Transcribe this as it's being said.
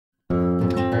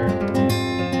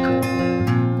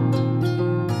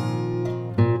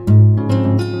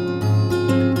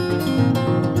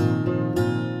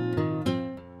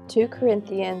2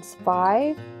 Corinthians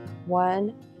 5,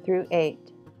 1 through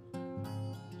 8.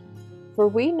 For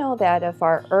we know that if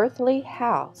our earthly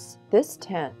house, this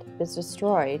tent, is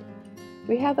destroyed,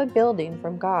 we have a building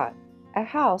from God, a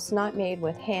house not made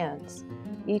with hands,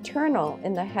 eternal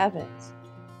in the heavens.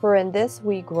 For in this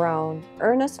we groan,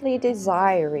 earnestly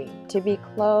desiring to be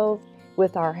clothed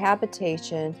with our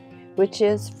habitation, which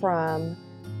is from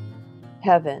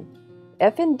heaven.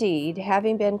 If indeed,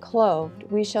 having been clothed,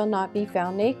 we shall not be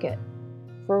found naked.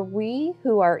 For we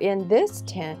who are in this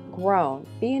tent groan,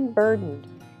 being burdened,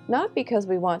 not because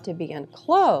we want to be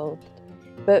unclothed,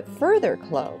 but further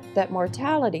clothed, that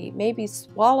mortality may be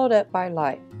swallowed up by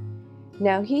life.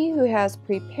 Now he who has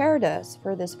prepared us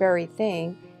for this very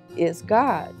thing is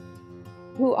God,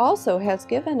 who also has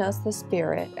given us the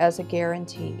Spirit as a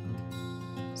guarantee.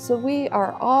 So we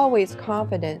are always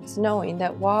confident, knowing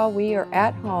that while we are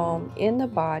at home in the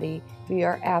body, we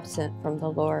are absent from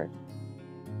the Lord.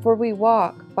 For we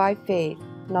walk by faith,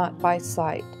 not by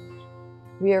sight.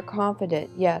 We are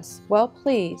confident, yes, well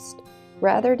pleased,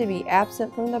 rather to be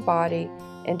absent from the body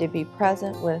and to be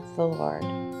present with the Lord.